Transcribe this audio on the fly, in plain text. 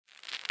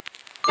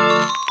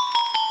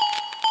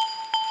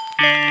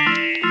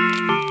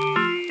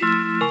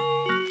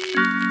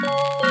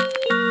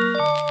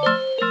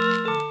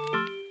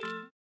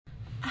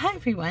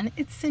everyone,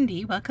 it's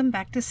Cindy. Welcome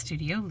back to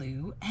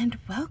Studioloo, and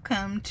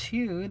welcome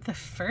to the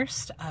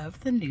first of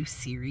the new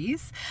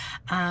series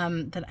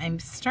that I'm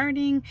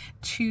starting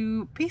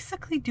to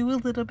basically do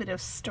a little bit of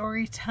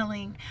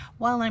storytelling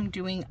while I'm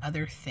doing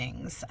other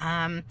things.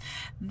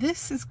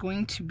 This is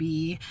going to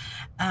be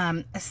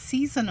a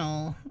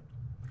seasonal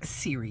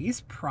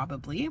series,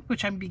 probably,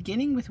 which I'm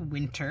beginning with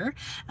winter.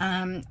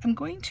 I'm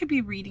going to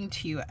be reading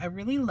to you a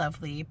really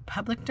lovely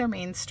public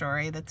domain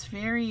story that's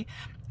very,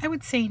 I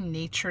would say,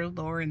 nature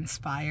lore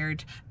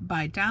inspired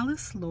by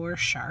Dallas Lore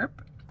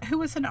Sharp, who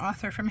was an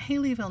author from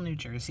Haleyville, New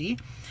Jersey,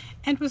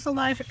 and was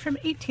alive from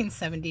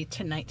 1870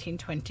 to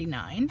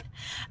 1929.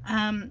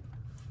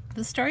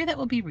 The story that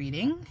we'll be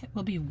reading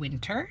will be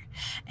Winter,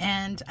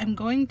 and I'm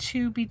going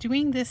to be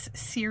doing this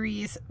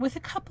series with a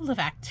couple of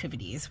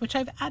activities, which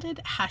I've added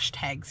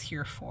hashtags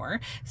here for: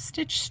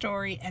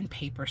 stitchstory and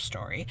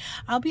paperstory.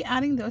 I'll be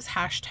adding those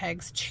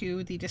hashtags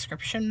to the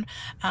description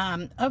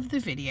of the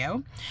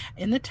video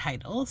in the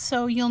title,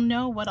 so you'll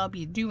know what I'll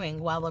be doing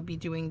while I'll be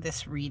doing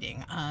this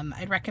reading.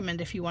 I'd recommend,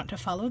 if you want to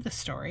follow the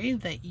story,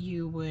 that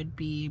you would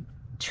be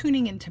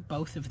tuning into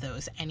both of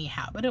those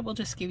anyhow, but it will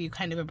just give you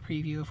kind of a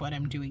preview of what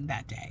I'm doing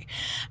that day.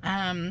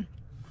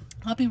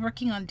 I'll be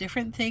working on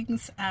different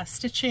things,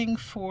 stitching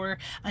for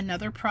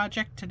another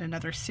project and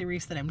another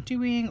series that I'm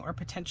doing, or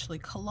potentially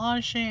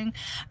collaging,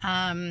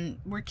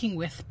 working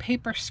with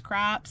paper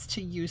scraps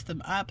to use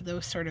them up,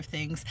 those sort of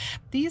things.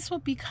 These will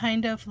be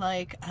kind of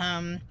like,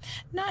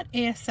 not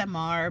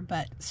ASMR,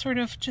 but sort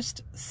of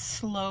just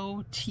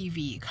slow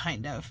TV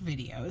kind of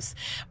videos,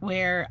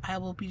 where I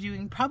will be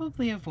doing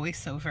probably a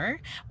voiceover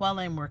while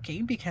I'm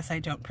working, because I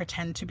don't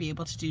pretend to be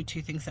able to do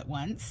two things at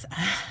once.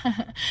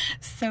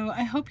 So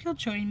I hope you'll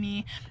join me.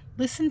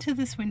 Listen to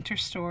this winter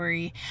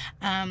story,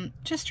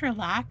 just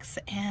relax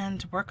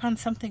and work on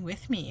something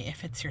with me.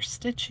 If it's your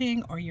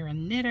stitching, or you're a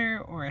knitter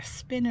or a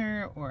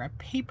spinner or a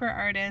paper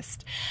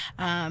artist,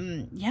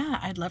 yeah,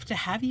 I'd love to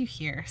have you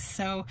here.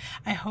 So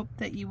I hope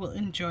that you will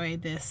enjoy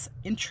this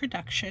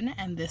introduction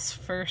and this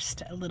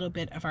first little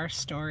bit of our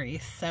story.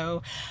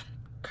 So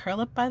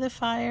curl up by the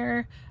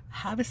fire,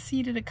 have a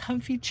seat at a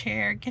comfy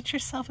chair, get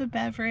yourself a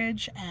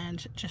beverage,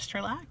 and just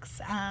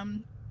relax.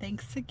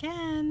 Thanks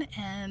again,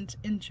 and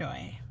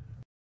enjoy.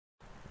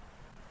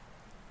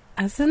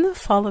 As in the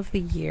fall of the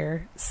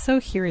year,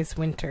 so here is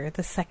winter,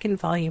 the second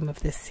volume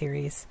of this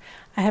series.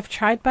 I have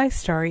tried by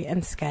story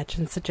and sketch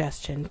and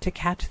suggestion to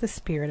catch the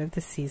spirit of the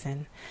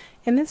season.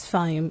 In this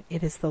volume,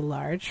 it is the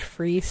large,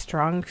 free,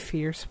 strong,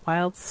 fierce,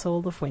 wild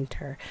soul of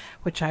winter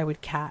which I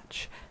would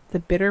catch. The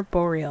bitter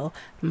boreal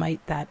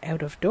might that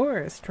out of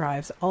doors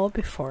drives all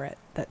before it,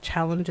 that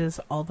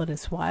challenges all that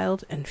is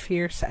wild and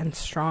fierce and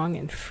strong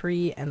and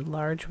free and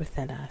large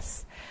within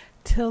us,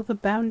 till the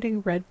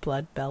bounding red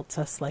blood belts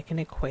us like an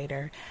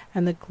equator,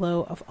 and the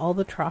glow of all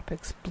the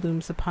tropics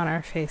blooms upon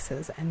our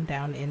faces and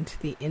down into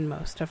the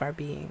inmost of our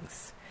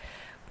beings.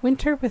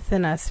 Winter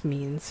within us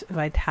means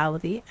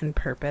vitality and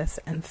purpose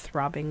and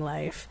throbbing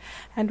life,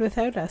 and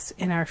without us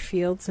in our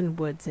fields and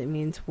woods it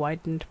means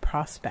widened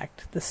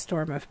prospect, the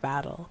storm of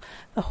battle,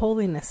 the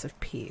holiness of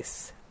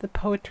peace, the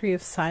poetry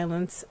of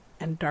silence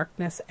and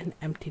darkness and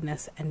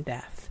emptiness and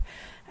death.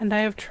 And I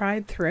have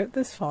tried throughout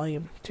this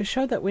volume to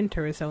show that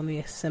winter is only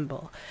a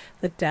symbol,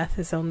 that death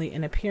is only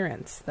an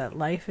appearance, that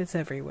life is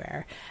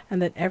everywhere, and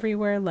that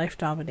everywhere life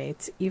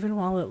dominates, even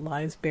while it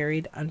lies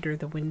buried under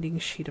the winding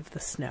sheet of the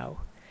snow.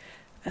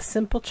 A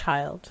simple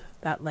child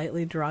that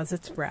lightly draws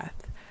its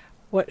breath,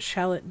 what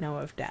shall it know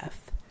of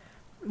death?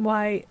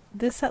 Why,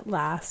 this at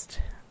last,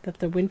 that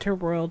the winter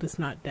world is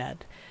not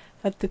dead,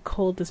 that the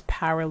cold is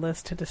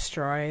powerless to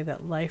destroy,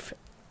 that life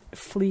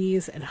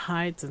flees and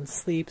hides and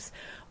sleeps,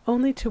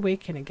 only to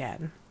waken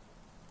again,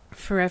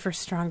 forever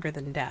stronger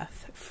than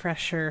death,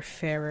 fresher,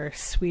 fairer,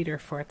 sweeter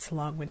for its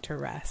long winter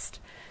rest.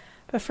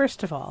 But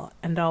first of all,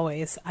 and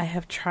always, I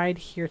have tried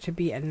here to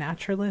be a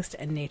naturalist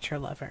and nature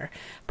lover,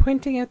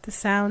 pointing out the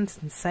sounds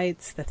and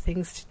sights, the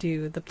things to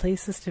do, the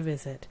places to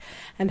visit,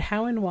 and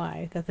how and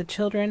why, that the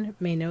children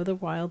may know the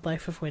wild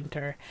life of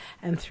winter,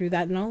 and through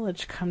that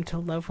knowledge come to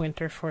love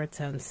winter for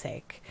its own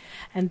sake.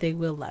 And they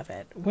will love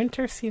it.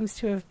 Winter seems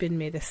to have been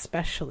made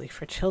especially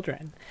for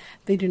children.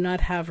 They do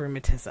not have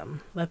rheumatism.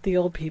 Let the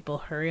old people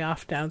hurry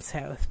off down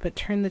south, but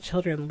turn the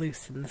children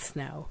loose in the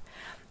snow.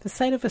 The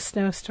sight of a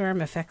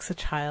snowstorm affects a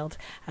child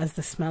as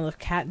the smell of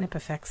catnip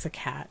affects a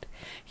cat.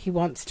 He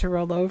wants to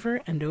roll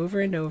over and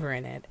over and over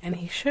in it, and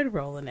he should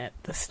roll in it.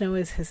 The snow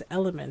is his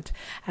element,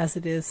 as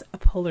it is a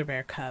polar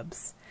bear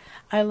cub's.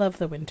 I love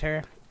the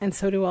winter, and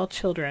so do all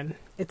children.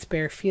 Its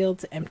bare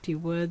fields, empty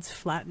woods,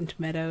 flattened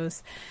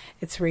meadows,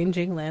 its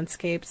ranging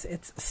landscapes,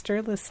 its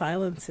stirless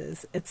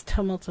silences, its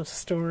tumult of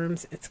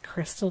storms, its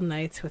crystal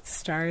nights with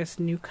stars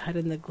new cut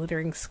in the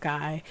glittering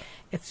sky,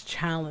 its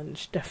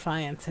challenge,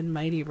 defiance, and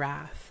mighty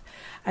wrath.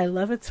 I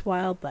love its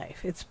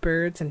wildlife, its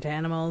birds and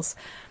animals,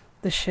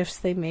 the shifts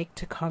they make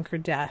to conquer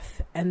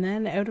death. And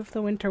then out of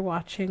the winter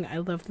watching, I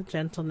love the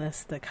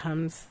gentleness that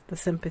comes, the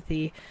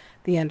sympathy,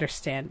 the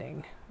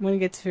understanding. One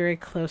gets very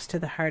close to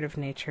the heart of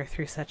nature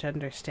through such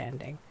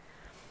understanding.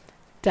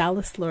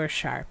 Dallas Lore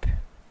Sharp.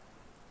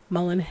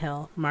 Mullen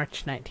Hill,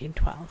 March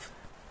 1912.